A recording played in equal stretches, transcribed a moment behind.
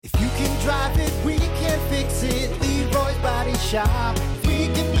drive it, we can fix it. Leroy's Body Shop. We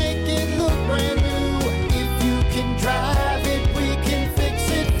can make it look brand new. If you can drive it, we can fix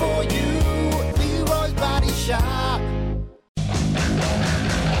it for you. Leroy's Body Shop.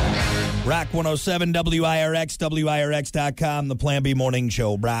 Rock 107 WIRX, WIRX.com, the Plan B Morning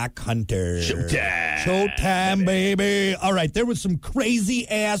Show. Brock Hunter. Showtime, baby. All right, there was some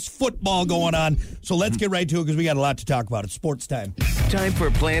crazy-ass football going on, so let's get right to it because we got a lot to talk about. It's sports time. Time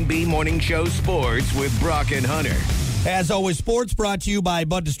for Plan B Morning Show Sports with Brock and Hunter. As always, sports brought to you by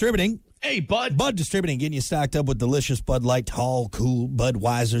Bud Distributing. Hey, Bud. Bud Distributing, getting you stocked up with delicious Bud Light, Tall, Cool,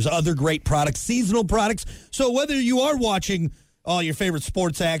 Budweiser's, other great products, seasonal products. So whether you are watching all your favorite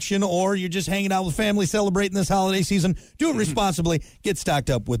sports action or you're just hanging out with family celebrating this holiday season, do it responsibly. Get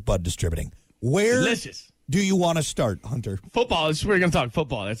stocked up with Bud Distributing. Where Delicious. do you want to start, Hunter? Football. We're going to talk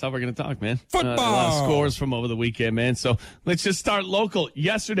football. That's how we're going to talk, man. Football. A lot of scores from over the weekend, man. So let's just start local.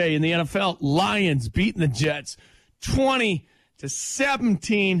 Yesterday in the NFL, Lions beating the Jets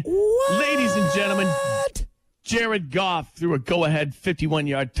 20-17. What? Ladies and gentlemen, Jared Goff threw a go-ahead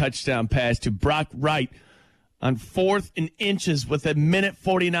 51-yard touchdown pass to Brock Wright on 4th and inches with a minute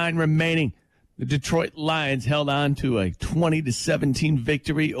 49 remaining. The Detroit Lions held on to a 20-17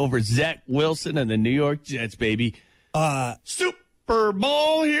 victory over Zach Wilson and the New York Jets, baby. Super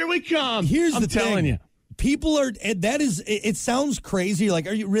Bowl, here we come. Here's I'm the telling thing. you. People are, that is, it sounds crazy. Like,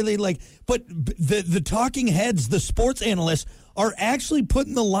 are you really like, but the talking heads, the sports analysts are actually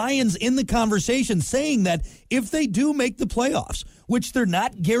putting the Lions in the conversation, saying that if they do make the playoffs, which they're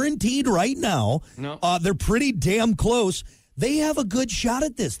not guaranteed right now, No. They're pretty damn close. They have a good shot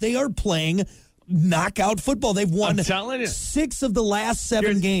at this. They are playing knockout football. They've won I'm telling you. 6 of the last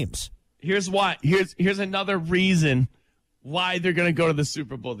 7 games. Here's why. Here's another reason why they're going to go to the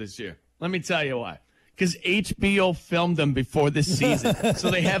Super Bowl this year. Let me tell you why. Because HBO filmed them before this season. So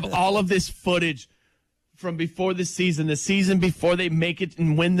they have all of this footage from before the season before they make it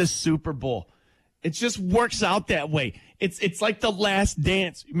and win the Super Bowl. It just works out that way. It's like The Last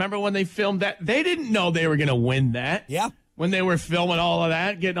Dance. Remember when they filmed that? They didn't know they were going to win that. Yeah. When they were filming all of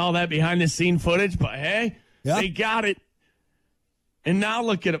that, getting all that behind-the-scene footage. But, hey, Yeah. they got it. And now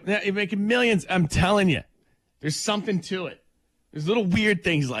look at them. They're making millions. I'm telling you, there's something to it. There's little weird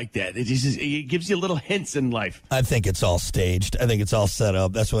things like that. It gives you little hints in life. I think it's all staged. I think it's all set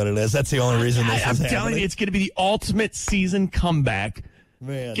up. That's what it is. That's the only reason this I'm is telling happening. you, it's going to be the ultimate season comeback.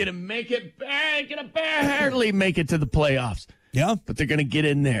 Man. Going to make it back. Going to barely make it to the playoffs. Yeah. But they're going to get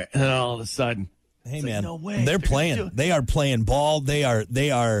in there. And then all of a sudden, Hey, it's like, man, no way. they're gonna do playing. it. They are playing ball. They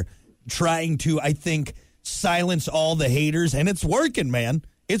are trying to, I think, silence all the haters, and it's working, man.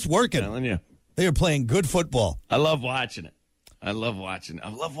 It's working. I'm telling you. They are playing good football. I love watching it. I love watching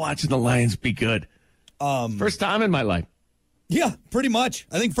the Lions be good. First time in my life. Yeah, pretty much.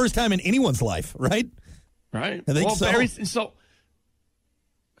 I think first time in anyone's life, right? Right? I think so. So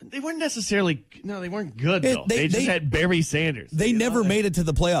they weren't necessarily, they weren't good, It- though. they- They just they- had Barry Sanders. They You know, never made it to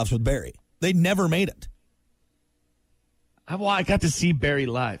the playoffs with Barry. They never made it. I got to see Barry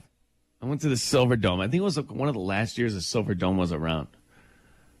live. I went to the Silver Dome. I think it was one of the last years the Silver Dome was around.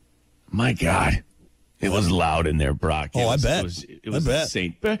 My God. It was loud in there, Brock. I bet. It was I bet.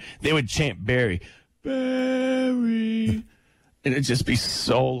 insane. They would chant Barry. Barry. And it'd just be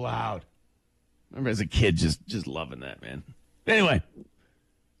so loud. I remember as a kid just loving that, man. Anyway,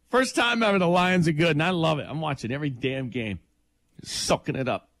 first time ever the Lions are good, and I love it. I'm watching every damn game. Just soaking it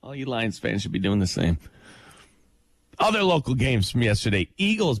up. All you Lions fans should be doing the same. Other local games from yesterday.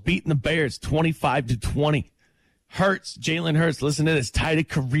 Eagles beating the Bears 25-20. Jalen Hurts, listen to this, tied a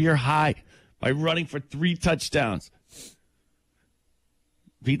career high by running for 3 touchdowns.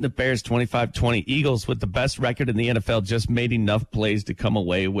 Beating the Bears 25-20. Eagles, with the best record in the NFL, just made enough plays to come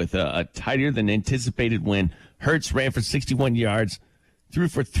away with a tighter than anticipated win. Hurts ran for 61 yards, threw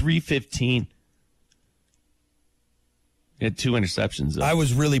for 315. He had 2 interceptions, though. I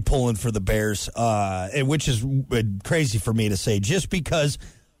was really pulling for the Bears, which is crazy for me to say, just because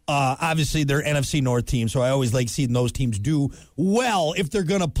obviously they're NFC North teams, so I always like seeing those teams do well if they're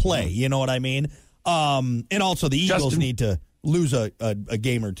going to play. You know what I mean? And also the Eagles need to lose a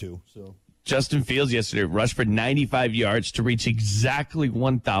game or two. So Justin Fields yesterday rushed for 95 yards to reach exactly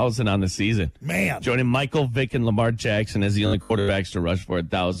 1,000 on the season. Man. Joining Michael Vick and Lamar Jackson as the only quarterbacks to rush for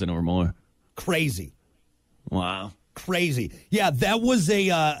 1,000 or more. crazy. Wow. Crazy. Yeah,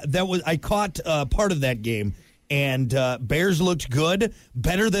 I caught part of that game, and Bears looked good,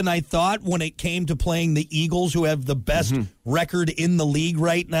 better than I thought when it came to playing the Eagles, who have the best record in the league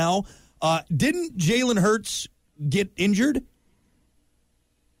right now. Didn't Jalen Hurts get injured?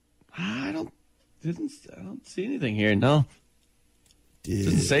 I don't see anything here. No.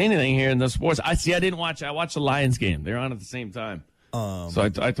 Doesn't say anything here in the sports. I didn't watch. I watched the Lions game. They're on at the same time. So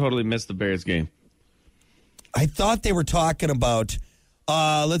I totally missed the Bears game. I thought they were talking about,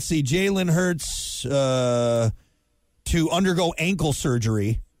 let's see, Jalen Hurts to undergo ankle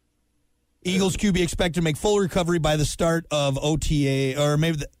surgery. Eagles QB expect to make full recovery by the start of OTA, or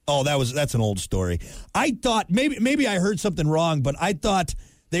maybe that's an old story. I thought maybe I heard something wrong, but I thought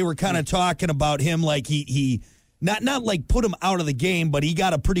they were kind of talking about him like he not like put him out of the game, but he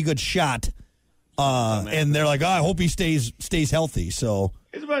got a pretty good shot. And they're like, I hope he stays healthy. So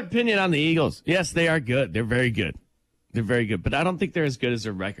here's my opinion on the Eagles. Yes, they are good. They're very good. They're very good, but I don't think they're as good as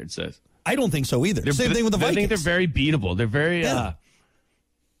their record says. I don't think so either. Same thing with the Vikings. I think they're very beatable. They're very Yeah,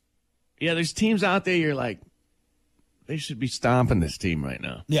 there's teams out there you're like, they should be stomping this team right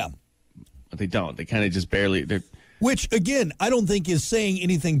now. Yeah. But they don't. They kind of just barely. Which, again, I don't think is saying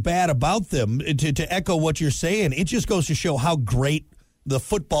anything bad about them. To echo what you're saying, it just goes to show how great the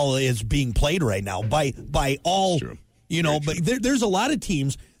football is being played right now by all, but there's a lot of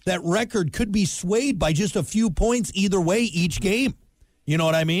teams that record could be swayed by just a few points either way each game. You know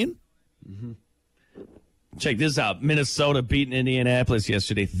what I mean? Mm-hmm. Check this out. Minnesota beating Indianapolis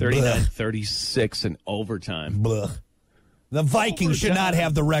yesterday, 39-36 in overtime. Blah. The Vikings should not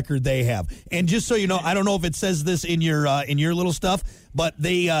have the record they have. And just so you know, I don't know if it says this in your little stuff, but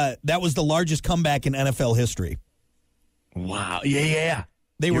that was the largest comeback in NFL history. Wow. Yeah.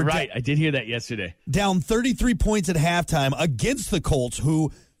 You're right. I did hear that yesterday. Down 33 points at halftime against the Colts,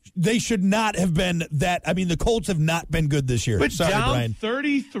 who they should not have been that. I mean, the Colts have not been good this year. But sorry, down Brian.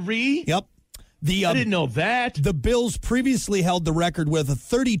 33? Yep. I didn't know that. The Bills previously held the record with a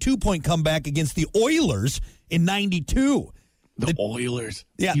 32-point comeback against the Oilers in 92. The Oilers.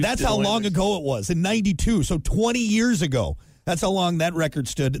 Yeah, Houston that's how Oilers. long ago it was, in 92. So 20 years ago. That's how long that record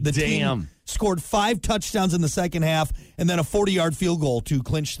stood. The team scored 5 touchdowns in the second half and then a 40-yard field goal to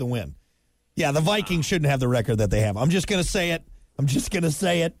clinch the win. Yeah, the Vikings shouldn't have the record that they have. I'm just going to say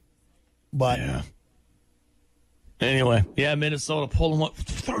it. But yeah. Anyway, Minnesota pulling up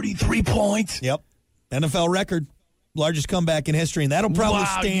 33 points. Yep. NFL record. Largest comeback in history, and that'll probably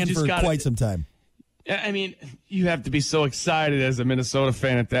stand for quite some time. I mean, you have to be so excited as a Minnesota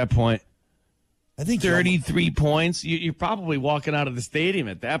fan at that point. I think 33 points. You're probably walking out of the stadium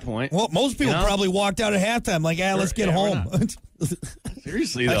at that point. Well, most people probably walked out at halftime like, let's get home.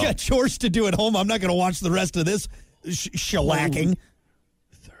 Seriously, though. I got chores to do at home. I'm not going to watch the rest of this shellacking.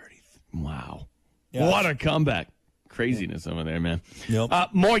 30. Wow. Yeah. What a comeback. Craziness over there, man.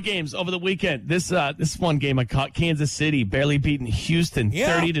 Yep. More games over the weekend. This one game I caught. Kansas City barely beating Houston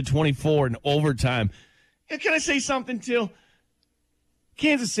 30-24 in overtime. Can I say something, too?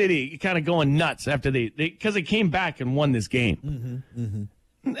 Kansas City kind of going nuts after because they came back and won this game. Mm-hmm, mm-hmm.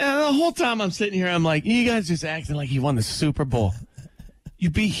 And the whole time I'm sitting here, I'm like, you guys just acting like you won the Super Bowl. You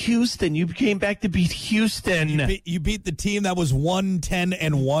beat Houston. You came back to beat Houston. You beat the team that was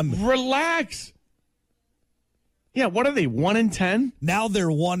 1-10-1. Relax. Yeah, what are they, 1-10? Now they're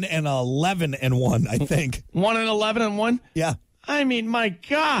 1-11-1, I think. 1-11-1? Yeah. I mean, my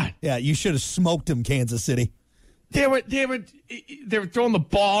God. Yeah, you should have smoked them, Kansas City. They were throwing the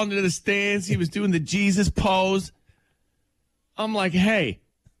ball into the stands. He was doing the Jesus pose. I'm like, hey,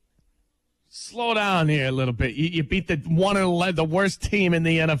 slow down here a little bit. You beat the 1-11, the worst team in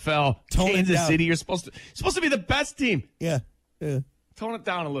the NFL, Kansas City. You're supposed to be the best team. Yeah. Tone it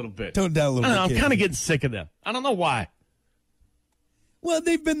down a little bit. I don't know, I'm kind of getting sick of them. I don't know why. Well,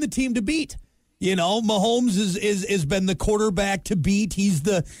 they've been the team to beat. You know, Mahomes is been the quarterback to beat. He's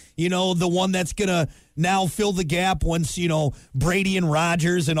the one that's going to now fill the gap once, Brady and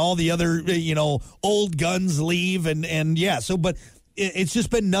Rodgers and all the other, old guns leave. But it's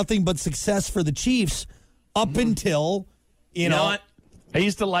just been nothing but success for the Chiefs up until, You know what? I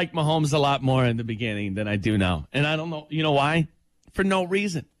used to like Mahomes a lot more in the beginning than I do now. And I don't know. You know why? For no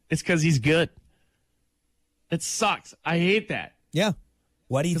reason. It's because he's good. It sucks. I hate that. Yeah.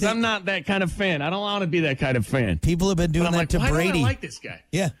 Why do you think? Because I'm not that kind of fan. I don't want to be that kind of fan. People have been doing that to Brady. Why do I like this guy?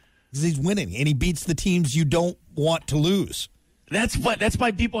 Yeah. Because he's winning, and he beats the teams you don't want to lose. That's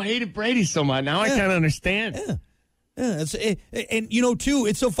why people hated Brady so much. Now I kind of understand. Yeah. And too,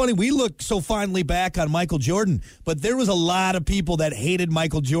 it's so funny. We look so fondly back on Michael Jordan, but there was a lot of people that hated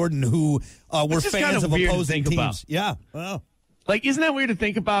Michael Jordan who were fans of opposing teams. About. Yeah. Well. Like, isn't that weird to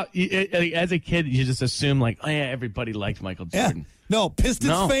think about? As a kid, you just assume, like, oh, yeah, everybody liked Michael Jordan. Yeah. No,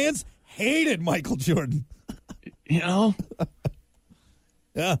 Pistons fans hated Michael Jordan. Yeah.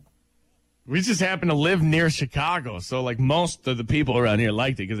 We just happen to live near Chicago, so, like, most of the people around here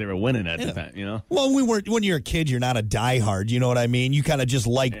liked it because they were winning at the time, Well, when you're a kid, you're not a diehard, you know what I mean? You kind of just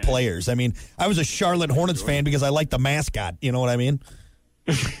like players. I mean, I was a Charlotte Hornets fan because I liked the mascot, you know what I mean?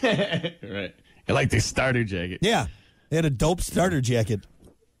 Right. I like the starter jacket. Yeah. They had a dope starter jacket.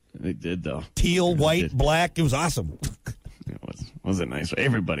 They did, though. Teal, white, black. It was awesome. It wasn't nice.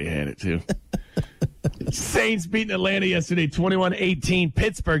 Everybody had it, too. Saints beating Atlanta yesterday, 21-18.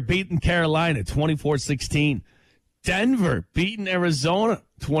 Pittsburgh beating Carolina, 24-16. Denver beating Arizona,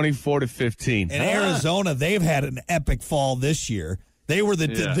 24-15. And Arizona, they've had an epic fall this year. They were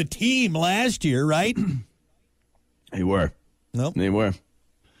the team last year, right? They were. Nope. They were.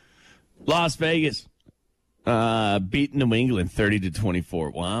 Las Vegas beating New England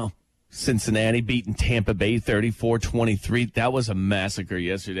 30-24. Wow. Cincinnati beating Tampa Bay 34-23. That was a massacre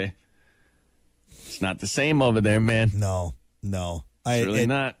yesterday. It's not the same over there, man. No. It's really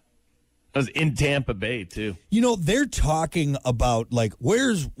not. I was in Tampa Bay, too. You know, they're talking about, like,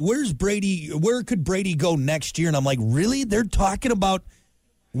 where's Brady? Where could Brady go next year? And I'm like, really? They're talking about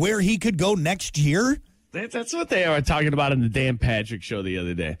where he could go next year? That's what they were talking about in the Dan Patrick show the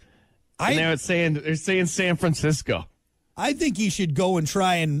other day. And they're saying San Francisco. I think he should go and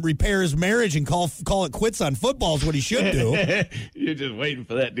try and repair his marriage and call it quits on football is what he should do. You're just waiting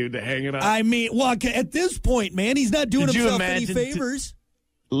for that dude to hang it up. I mean, well, at this point, man, he's not doing himself any favors.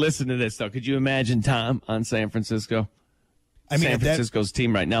 Listen to this, though. Could you imagine Tom on San Francisco? I mean, San Francisco's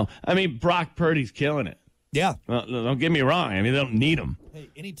team right now. I mean, Brock Purdy's killing it. Yeah. Well, don't get me wrong. I mean, they don't need him. Hey,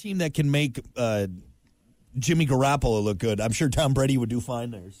 any team that can make Jimmy Garoppolo look good, I'm sure Tom Brady would do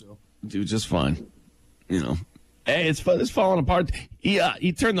fine there. So do just fine. You know. Hey, it's falling apart.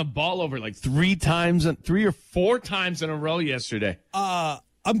 He turned the ball over like 3 or 4 times in a row yesterday.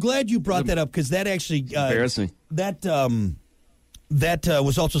 I'm glad you brought that up because that actually embarrassing. That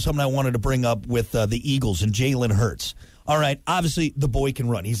was also something I wanted to bring up with the Eagles and Jalen Hurts. All right, obviously the boy can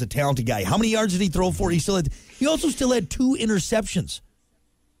run. He's a talented guy. How many yards did he throw for? He also still had 2 interceptions.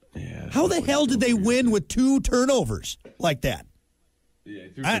 Yeah. How the hell did they win with 2 turnovers like that? Yeah, he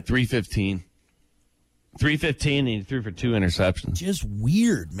threw for 315. 315, and he threw for 2 interceptions. Just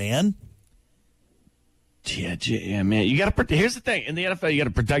weird, man. Yeah, man. You got to. Here's the thing: in the NFL, you got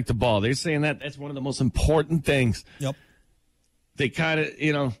to protect the ball. They're saying that's one of the most important things. Yep. They kind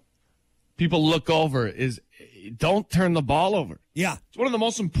of, people look over is don't turn the ball over. Yeah. It's one of the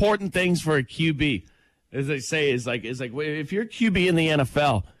most important things for a QB, as they say, is like if you're a QB in the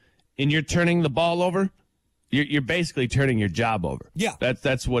NFL and you're turning the ball over, you're basically turning your job over. Yeah.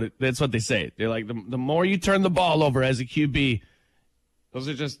 That's what they say. They're like the more you turn the ball over as a QB, those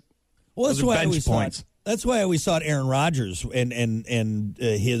are just that's why I always points. thought. That's why I always thought Aaron Rodgers and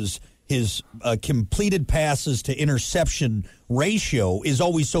his completed passes to interception ratio is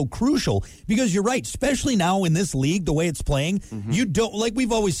always so crucial because you're right, especially now in this league, the way it's playing, you don't, like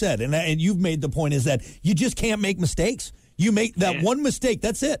we've always said, and you've made the point, is that you just can't make mistakes. You make that one mistake,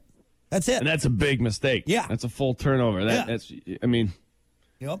 that's it. That's it. And that's a big mistake. Yeah. That's a full turnover. That's, I mean.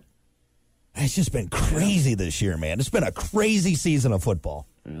 Yep. It's just been crazy this year, man. It's been a crazy season of football.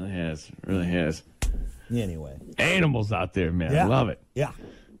 It really has. It really has. Anyway. Animals out there, man. Yeah. I love it. Yeah.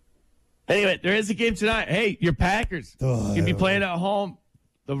 Anyway, there is a game tonight. Hey, your Packers going to be playing at home.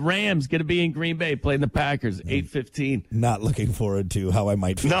 The Rams going to be in Green Bay playing the Packers, 8:15. Not looking forward to how I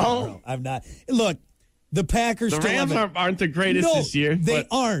might feel. No. I'm not. Look, the Packers. The Rams aren't the greatest this year. They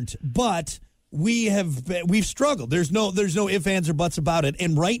aren't, but we've struggled. There's no ifs, ands, or buts about it.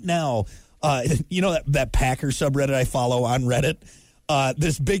 And right now, that Packers subreddit I follow on Reddit.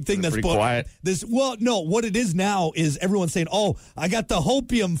 This big thing that's quiet. What it is now is everyone saying, "Oh, I got the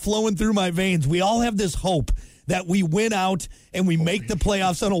hopium flowing through my veins." We all have this hope that we win out and we make the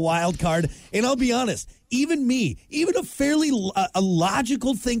playoffs on a wild card. And I'll be honest, even me, even a fairly a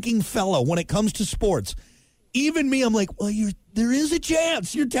logical thinking fellow when it comes to sports, even me, I'm like, well, there is a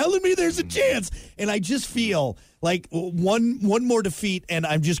chance. You're telling me there's a chance, and I just feel like one more defeat, and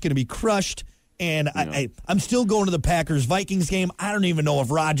I'm just going to be crushed. And I'm still going to the Packers-Vikings game. I don't even know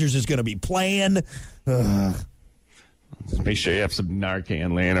if Rodgers is going to be playing. Just make sure you have some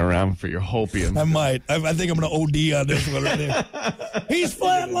Narcan laying around for your hopium. I might. I think I'm going to OD on this one right here. He's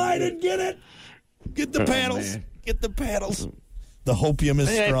flatlining. Get it. Get the paddles. Man. Get the paddles. The hopium is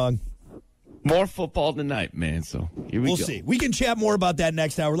strong. More football tonight, man. So here we go. We'll see. We can chat more about that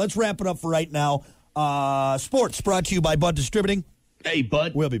next hour. Let's wrap it up for right now. Sports brought to you by Bud Distributing. Hey,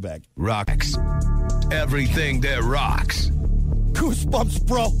 Bud. We'll be back. Rocks. Everything that rocks. Goosebumps,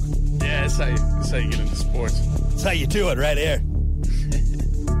 bro. Yeah, that's how you get into sports. That's how you do it right here.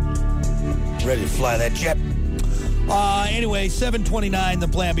 Ready to fly that jet. Anyway, 7:29, the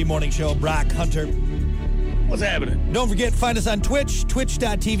Plan B Morning Show. Brock Hunter. What's happening? Don't forget, find us on Twitch,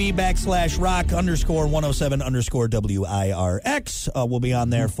 twitch.tv/rock_107_WIRX. We'll be on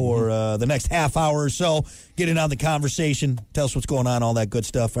there for the next half hour or so. Get in on the conversation. Tell us what's going on, all that good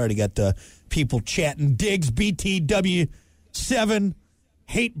stuff. I already got people chatting. Diggs, BTW7,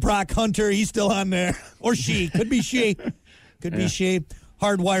 hate Brock Hunter. He's still on there. Or she. Could be she. Could be she.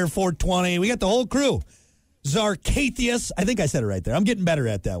 Hardwire 420. We got the whole crew. Zarcathius. I think I said it right there. I'm getting better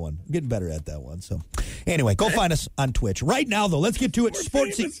at that one. So, anyway, go find us on Twitch. Right now, though, let's get to it.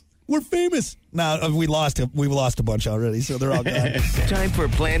 We're famous. No, we lost a bunch already, so they're all gone. Time for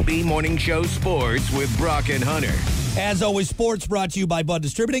Plan B Morning Show Sports with Brock and Hunter. As always, sports brought to you by Bud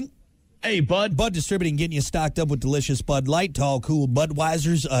Distributing. Hey, Bud. Bud Distributing, getting you stocked up with delicious Bud Light, tall, cool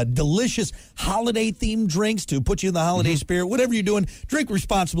Budweiser's, delicious holiday-themed drinks to put you in the holiday spirit. Whatever you're doing, drink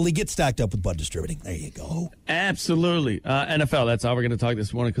responsibly. Get stocked up with Bud Distributing. There you go. Absolutely. NFL, that's all we're going to talk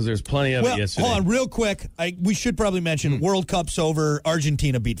this morning because there's plenty of it yesterday. Hold on, real quick. We should probably mention World Cup's over.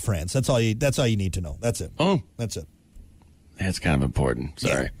 Argentina beat France. That's all you need to know. That's it. Oh. That's it. That's kind of important.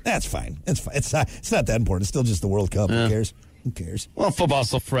 Sorry. Yeah, that's fine. It's fine. It's not that important. It's still just the World Cup. Who cares? Who cares? Well, football's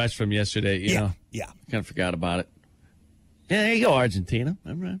still fresh from yesterday, you know. Yeah. Kind of forgot about it. Yeah, there you go, Argentina.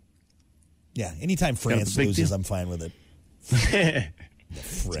 All right. Yeah, anytime France loses, deal. I'm fine with it.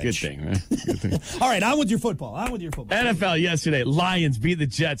 It's a good thing, right? Good thing. All right, on with your football. NFL yesterday. Lions beat the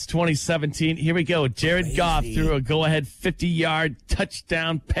Jets 2017. Here we go. Jared Goff threw a go-ahead 50-yard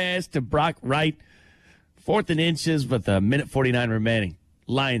touchdown pass to Brock Wright. 4th and inches with a minute 49 remaining.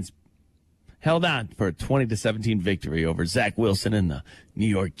 Lions held on for a 20-17 victory over Zach Wilson and the New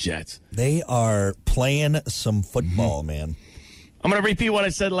York Jets. They are playing some football, man. I'm going to repeat what I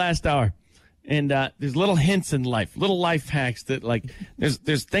said last hour. And there's little hints in life, little life hacks that, like,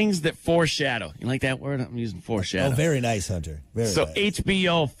 there's things that foreshadow. You like that word? I'm using foreshadow. Oh, very nice, Hunter. Very nice.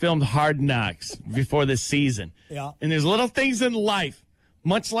 HBO filmed Hard Knocks before this season. Yeah. And there's little things in life,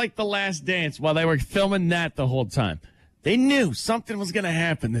 much like The Last Dance, while they were filming that the whole time. They knew something was going to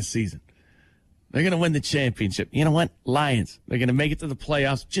happen this season. They're going to win the championship. You know what? Lions, they're going to make it to the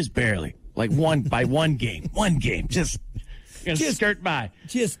playoffs just barely. Like by one game. One game. Just skirt by.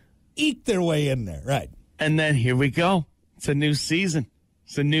 Just eke their way in there. Right. And then here we go. It's a new season.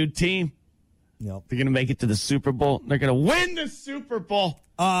 It's a new team. Yep. They're going to make it to the Super Bowl. They're going to win the Super Bowl.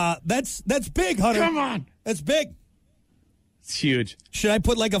 That's big, Hunter. Come on. That's big. It's huge. Should I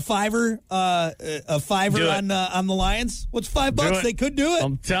put like a $5 on the Lions? What's $5? They could do it.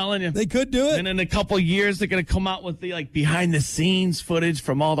 I'm telling you, they could do it. And in a couple of years, they're going to come out with the behind the scenes footage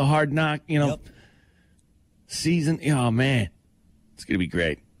from all the Hard Knock, season. Oh man, it's going to be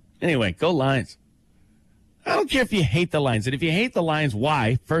great. Anyway, go Lions. I don't care if you hate the Lions, and if you hate the Lions,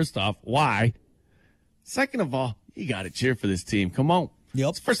 why? First off, why? Second of all, you got to cheer for this team. Come on. Yep.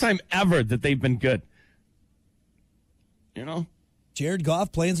 It's the first time ever that they've been good. You know? Jared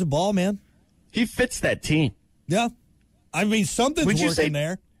Goff playing some ball, man. He fits that team. Yeah. I mean, something's working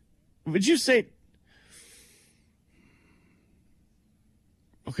there. Would you say...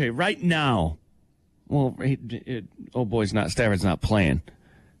 Okay, right now... Well, Stafford's not playing.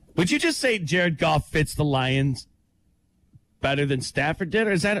 Would you just say Jared Goff fits the Lions better than Stafford did?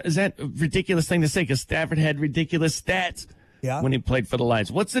 Or is that a ridiculous thing to say? Because Stafford had ridiculous stats when he played for the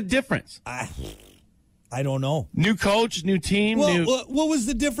Lions. What's the difference? I don't know. New coach, new team. What was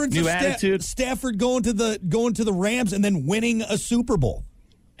the difference? New attitude. Stafford going to the Rams and then winning a Super Bowl.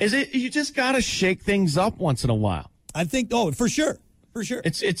 Is it? You just got to shake things up once in a while. I think. Oh, for sure.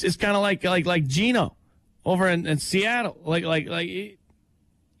 It's kind of like Geno over in Seattle. Like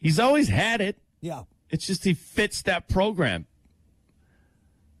he's always had it. Yeah. It's just he fits that program.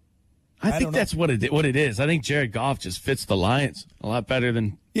 I think that's what it is. I think Jared Goff just fits the Lions a lot better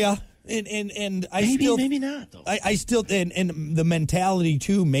than. Yeah. And I maybe not though. I still and the mentality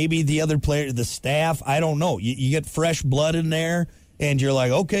too. Maybe the other player, the staff. I don't know. You get fresh blood in there, and you're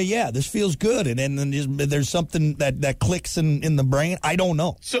like, okay, yeah, this feels good. And then there's something that clicks in the brain. I don't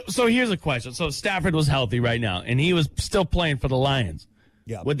know. So here's a question. So Stafford was healthy right now, and he was still playing for the Lions.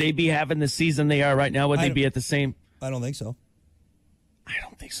 Yeah. Would they be having the season they are right now? Would they be at the same? I don't think so. I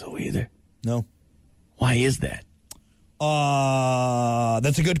don't think so either. No. Why is that?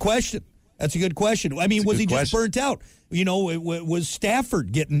 That's a good question. I mean, was he just burnt out? You know, was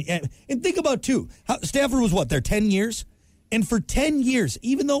Stafford getting... And think about, too, how Stafford was, there 10 years? And for 10 years,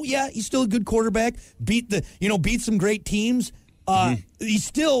 even though, he's still a good quarterback, beat some great teams, he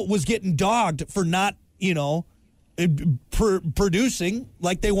still was getting dogged for not, producing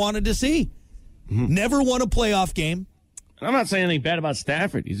like they wanted to see. Mm-hmm. Never won a playoff game. I'm not saying anything bad about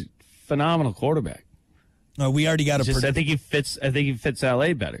Stafford. He's a phenomenal quarterback. We already got I think he fits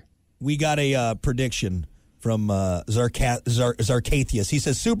LA better. We got a prediction from Zarcathius. He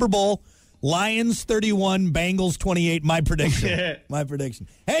says Super Bowl, Lions 31, Bengals 28. My prediction. My prediction.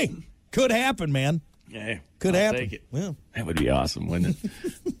 Hey, could happen, man. Yeah, Could I'll happen. take it. Yeah. That would be awesome, wouldn't it?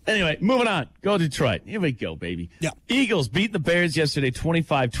 Anyway, moving on. Go Detroit. Here we go, baby. Yeah. Eagles beat the Bears yesterday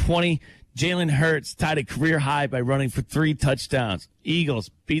 25-20. Jalen Hurts tied a career high by running for 3 touchdowns. Eagles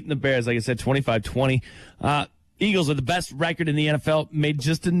beating the Bears, like I said, 25-20. Eagles are the best record in the NFL, made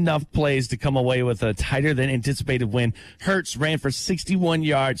just enough plays to come away with a tighter than anticipated win. Hurts ran for 61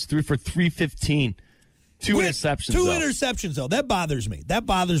 yards, threw for 315. Two interceptions, though. That bothers me. That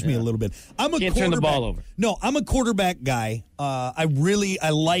bothers me a little bit. I'm a Can't turn the ball over. No, I'm a quarterback guy. I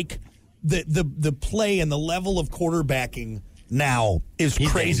like the play and the level of quarterbacking now is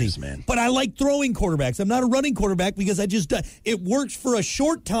crazy, man. But I like throwing quarterbacks. I'm not a running quarterback because it works for a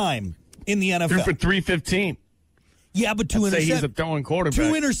short time in the NFL. Threw for 315. Yeah, but two interceptions. Say he's a throwing quarterback.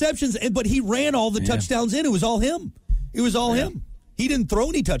 2 interceptions, but he ran all the touchdowns in. It was all him. Him. He didn't throw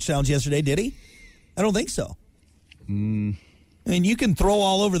any touchdowns yesterday, did he? I don't think so. I mean, you can throw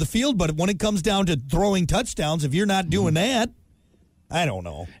all over the field, but when it comes down to throwing touchdowns, if you're not doing that, I don't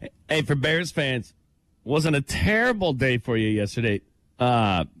know. Hey, for Bears fans, wasn't a terrible day for you yesterday.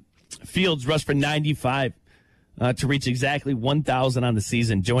 Fields rushed for 95 to reach exactly 1,000 on the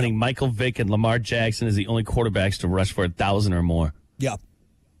season, joining Michael Vick and Lamar Jackson as the only quarterbacks to rush for 1,000 or more. Yeah.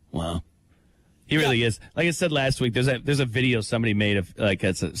 Wow. He really is. Like I said last week, there's a video somebody made of, like,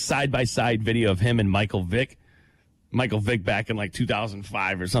 it's a side-by-side video of him and Michael Vick. Michael Vick back in, like,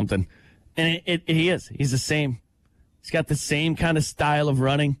 2005 or something. And he is. He's the same. He's got the same kind of style of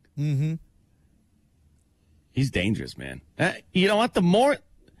running. Mm-hmm. He's dangerous, man. You know what? The more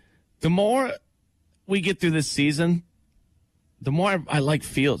we get through this season, the more I like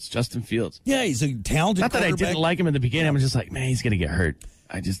Fields, Justin Fields. Yeah, he's a talented Not that I quarterback. didn't like him in the beginning. I'm just like, man, he's going to get hurt.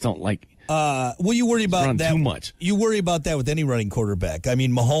 I just don't like. Well, you worry about that too much. You worry about that with any running quarterback. I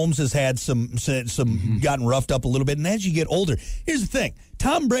mean, Mahomes has had some gotten roughed up a little bit, and as you get older, here's the thing: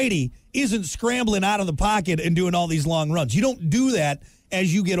 Tom Brady isn't scrambling out of the pocket and doing all these long runs. You don't do that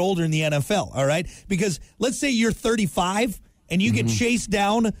as you get older in the NFL. All right, because let's say you're 35 and you get chased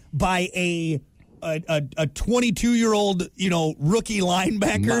down by a 22-year-old rookie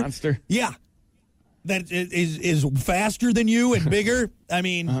linebacker monster. Yeah. That is faster than you and bigger. I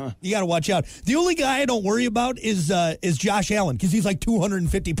mean, you got to watch out. The only guy I don't worry about is Josh Allen because he's like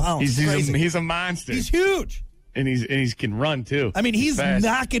 250 pounds. He's a monster. He's huge, and he can run too. I mean, he's fast.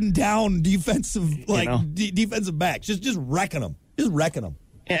 Knocking down defensive defensive backs, just wrecking them,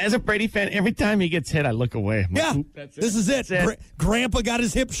 Yeah, as a Brady fan, every time he gets hit, I look away. I'm like, that's it. This is it. Grandpa got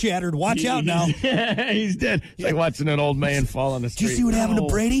his hip shattered. Watch out now. He's dead. It's like watching an old man fall on the street. Did you see what happened to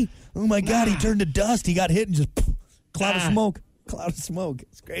Brady? Oh, my God, he turned to dust. He got hit and just cloud of smoke. Cloud of smoke.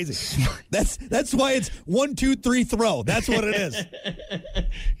 It's crazy. That's why it's 1, 2, 3, throw. That's what it is.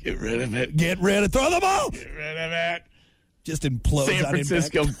 Get rid of it. Throw the ball. Get rid of it. Just implodes. San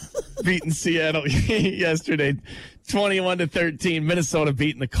Francisco beating Seattle yesterday, 21-13. Minnesota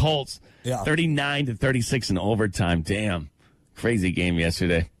beating the Colts, 39-36 in overtime. Damn, crazy game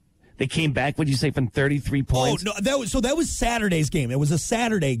yesterday. They came back, what'd you say, from 33 points? Oh, no, that was Saturday's game. It was a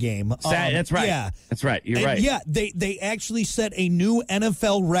Saturday game. That's right. Yeah. That's right. You're right. Yeah, they actually set a new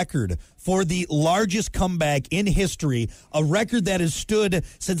NFL record for the largest comeback in history, a record that has stood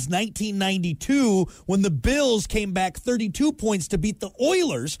since 1992 when the Bills came back 32 points to beat the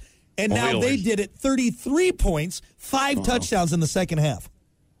Oilers, and now they did it 33 points, 5 touchdowns in the second half.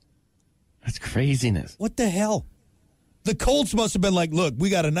 That's craziness. What the hell? The Colts must have been like, look,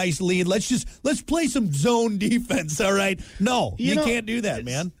 we got a nice lead. Let's play some zone defense, all right? No, you can't do that,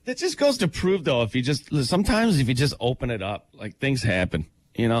 man. That just goes to prove, though, if you just open it up, like things happen.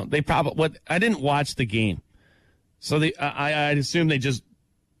 They probably I didn't watch the game, so I assume they just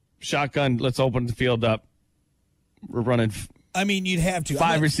shotgun. Let's open the field up. We're running. I mean, you'd have to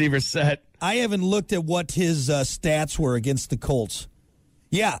 5 receivers set. I haven't looked at what his stats were against the Colts.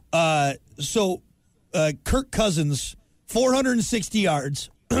 Yeah, so Kirk Cousins. 460 yards,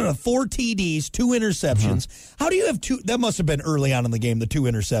 4 TDs, 2 interceptions. How do you have 2? That must have been early on in the game, the 2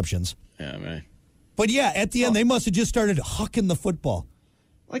 interceptions. Yeah, man. But yeah, at the end, they must have just started hucking the football.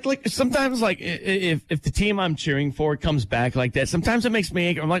 Like sometimes, like if the team I'm cheering for comes back like that, sometimes it makes me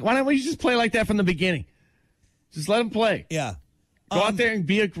angry. I'm like, why don't we just play like that from the beginning? Just let them play. Yeah, go out there and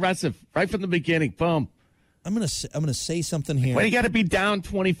be aggressive right from the beginning. Boom. I'm gonna say something here. When you got to be down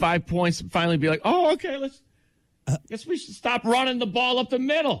 25 points and finally be like, oh, okay, let's. Guess we should stop running the ball up the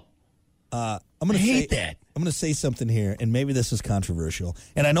middle. I'm going to say something here, and maybe this is controversial.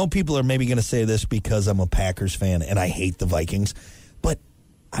 And I know people are maybe going to say this because I'm a Packers fan and I hate the Vikings. But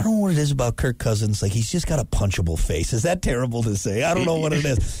I don't know what it is about Kirk Cousins. Like, he's just got a punchable face. Is that terrible to say? I don't know what it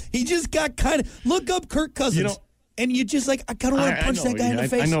is. He just got kind of, look up Kirk Cousins, and you just like, I kind of want to punch that guy in the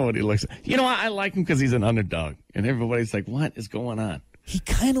face. I know what he looks like. You know, I like him because he's an underdog, and everybody's like, what is going on? He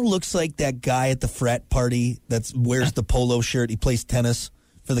kind of looks like that guy at the frat party that wears the polo shirt. He plays tennis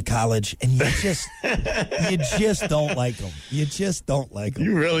for the college, and you just don't like him. You just don't like him.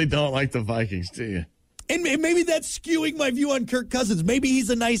 You really don't like the Vikings, do you? And maybe that's skewing my view on Kirk Cousins. Maybe he's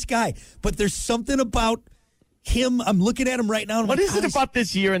a nice guy, but there's something about him. I'm looking at him right now. And what is it about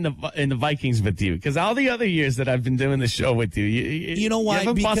this year in the Vikings with you? Because all the other years that I've been doing the show with you, you know why? You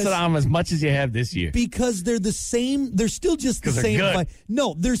haven't busted on them as much as you have this year. Because they're the same. They're still just the same.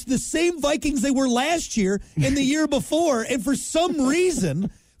 No, there's the same Vikings they were last year and the year before. And for some reason,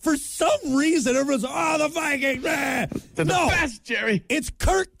 everyone's, the Vikings. They're the best, Jerry. It's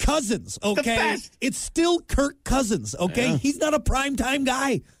Kirk Cousins, okay? The best. It's still Kirk Cousins, okay? Yeah. He's not a primetime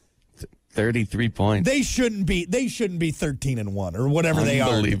guy. 33 points. They shouldn't be 13-1 or whatever they are.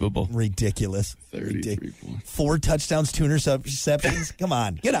 Unbelievable. Ridiculous. 33 points. 4 touchdowns, 2 interceptions. Come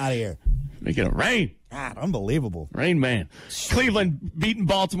on, get out of here. Make it rain. God, unbelievable. Rain man. Cleveland beating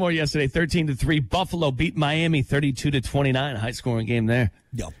Baltimore yesterday 13-3. Buffalo beat Miami 32-29. High scoring game there.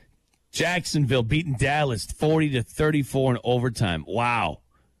 Yep. Jacksonville beating Dallas 40-34 in overtime. Wow.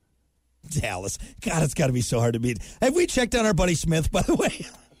 Dallas. God, it's got to be so hard to beat. Have we checked on our buddy Smith, by the way?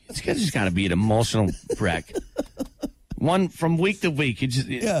 It's just got to be an emotional wreck. One from week to week.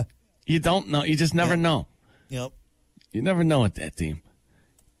 You don't know. You just never know. Yep. You never know with that team.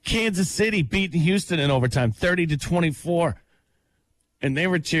 Kansas City beating Houston in overtime 30-24. And they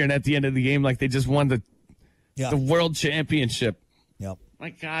were cheering at the end of the game like they just won the world championship. Yep. My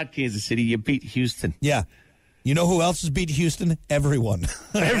God, Kansas City, you beat Houston. Yeah. You know who else has beat Houston? Everyone.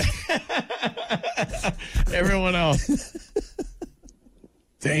 Everyone else.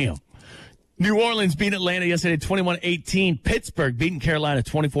 Damn. New Orleans beat Atlanta yesterday 21-18. Pittsburgh beating Carolina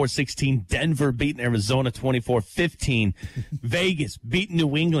 24-16. Denver beating Arizona 24-15. Vegas beating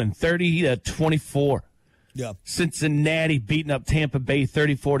New England 30-24. Yeah. Cincinnati beating up Tampa Bay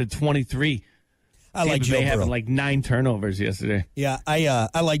 34-23. I like Joe Burrow. Having like 9 turnovers yesterday. Yeah,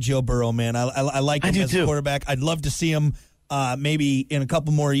 I like Joe Burrow, man. I like him as a quarterback. I'd love to see him maybe in a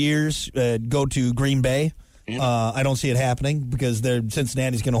couple more years go to Green Bay. I don't see it happening because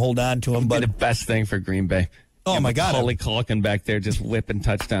Cincinnati's going to hold on to him. But the best thing for Green Bay. Oh, my God. Macaulay Culkin back there just whipping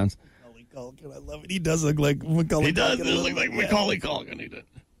touchdowns. Macaulay Culkin, I love it. He does look like Macaulay Culkin. He does look like Macaulay Culkin. He does.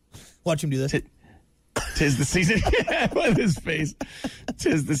 Watch him do this. Tis the season. With his face.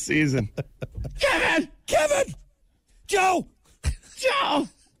 Tis the season. Kevin! Joe!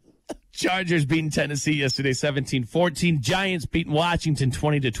 Chargers beating Tennessee yesterday 17-14. Giants beating Washington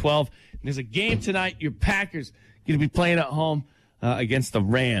 20-12. There's a game tonight. Your Packers going to be playing at home against the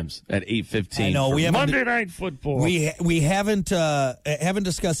Rams at 8:15. I know we haven't Monday Night Football. We haven't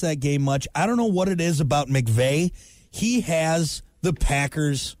discussed that game much. I don't know what it is about McVay. He has the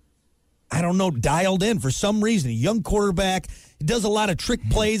Packers, I don't know, dialed in for some reason. A young quarterback. He does a lot of trick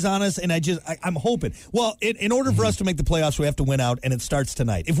plays on us, and I'm hoping. Well, in order for us to make the playoffs, we have to win out, and it starts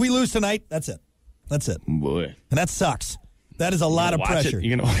tonight. If we lose tonight, that's it. Boy, and that sucks. That is a lot of pressure.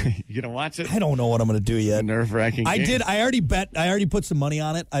 You gonna watch it? I don't know what I'm gonna do yet. Nerve-wracking game. I did. I already bet. I already put some money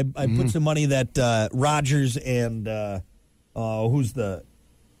on it. I put some money that Rodgers and who's the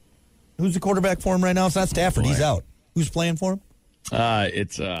quarterback for him right now? It's not Stafford. He's out. Who's playing for him?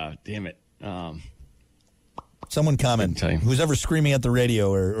 It's damn it. Someone comment. Who's ever screaming at the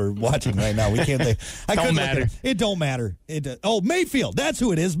radio or watching right now? We can't. Don't matter. It don't matter. Mayfield. That's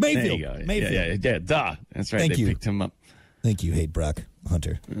who it is. Mayfield. There you go. Mayfield. Yeah. Duh. That's right. They picked him up. Thank you, Hate Brock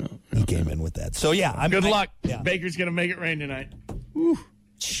Hunter. He came in with that. So yeah, good luck. Baker's gonna make it rain tonight. Woo.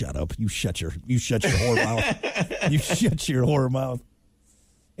 Shut up. You shut your whore mouth. You shut your whore mouth.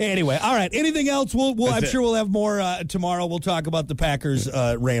 Anyway, all right. Anything else? I'm sure we'll have more tomorrow. We'll talk about the Packers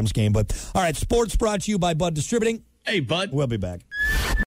Rams game. But all right, sports brought to you by Bud Distributing. Hey, Bud. We'll be back.